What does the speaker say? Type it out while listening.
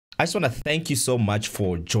I just want to thank you so much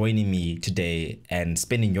for joining me today and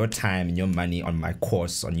spending your time and your money on my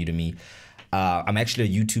course on Udemy. I'm actually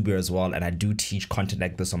a YouTuber as well, and I do teach content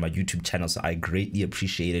like this on my YouTube channel, so I greatly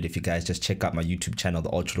appreciate it if you guys just check out my YouTube channel,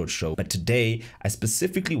 The Ultralord Show. But today, I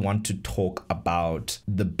specifically want to talk about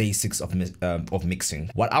the basics of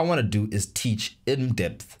mixing. What I want to do is teach in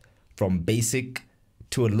depth from basic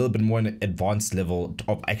to a little bit more advanced level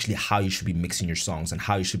of actually how you should be mixing your songs and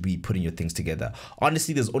how you should be putting your things together.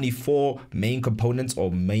 Honestly, there's only 4 main components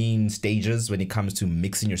or main stages when it comes to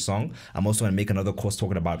mixing your song. I'm also going to make another course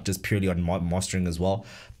talking about just purely on mastering as well.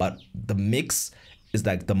 But the mix is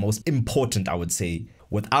like the most important, I would say.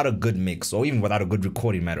 Without a good mix, or even without a good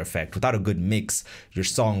recording, matter of fact, without a good mix, your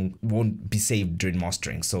song won't be saved during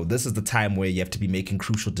mastering. So this is the time where you have to be making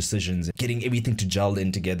crucial decisions, getting everything to gel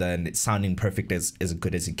in together and it's sounding perfect as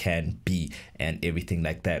good as it can be and everything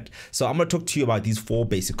like that. So I'm going to talk to you about these 4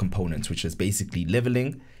 basic components, which is basically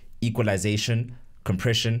leveling, equalization,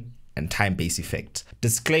 compression, and time-based effect.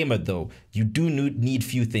 Disclaimer though, you do need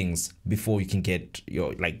few things before you can get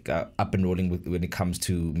your up and rolling when it comes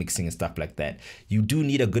to mixing and stuff like that. You do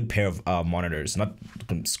need a good pair of monitors, not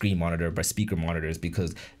screen monitor, but speaker monitors,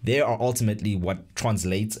 because they are ultimately what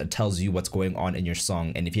translates and tells you what's going on in your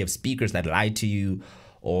song. And if you have speakers that lie to you,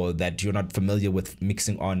 or that you're not familiar with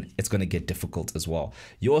mixing on, it's going to get difficult as well.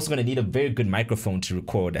 You're also going to need a very good microphone to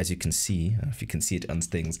record, as you can see, if you can see it on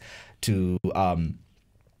things, to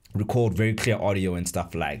record very clear audio and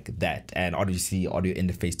stuff like that, and obviously audio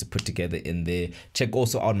interface to put together in there. Check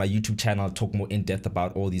also out my YouTube channel, I'll talk more in depth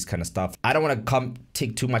about all these kind of stuff. I don't want to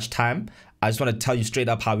take too much time. I just want to tell you straight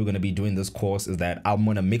up how we're going to be doing this course is that I'm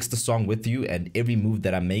going to mix the song with you, and every move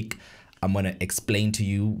that I make, I'm going to explain to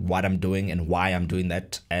you what I'm doing and why I'm doing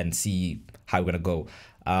that and see how we're going to go.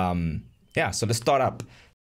 Yeah, so let's start up.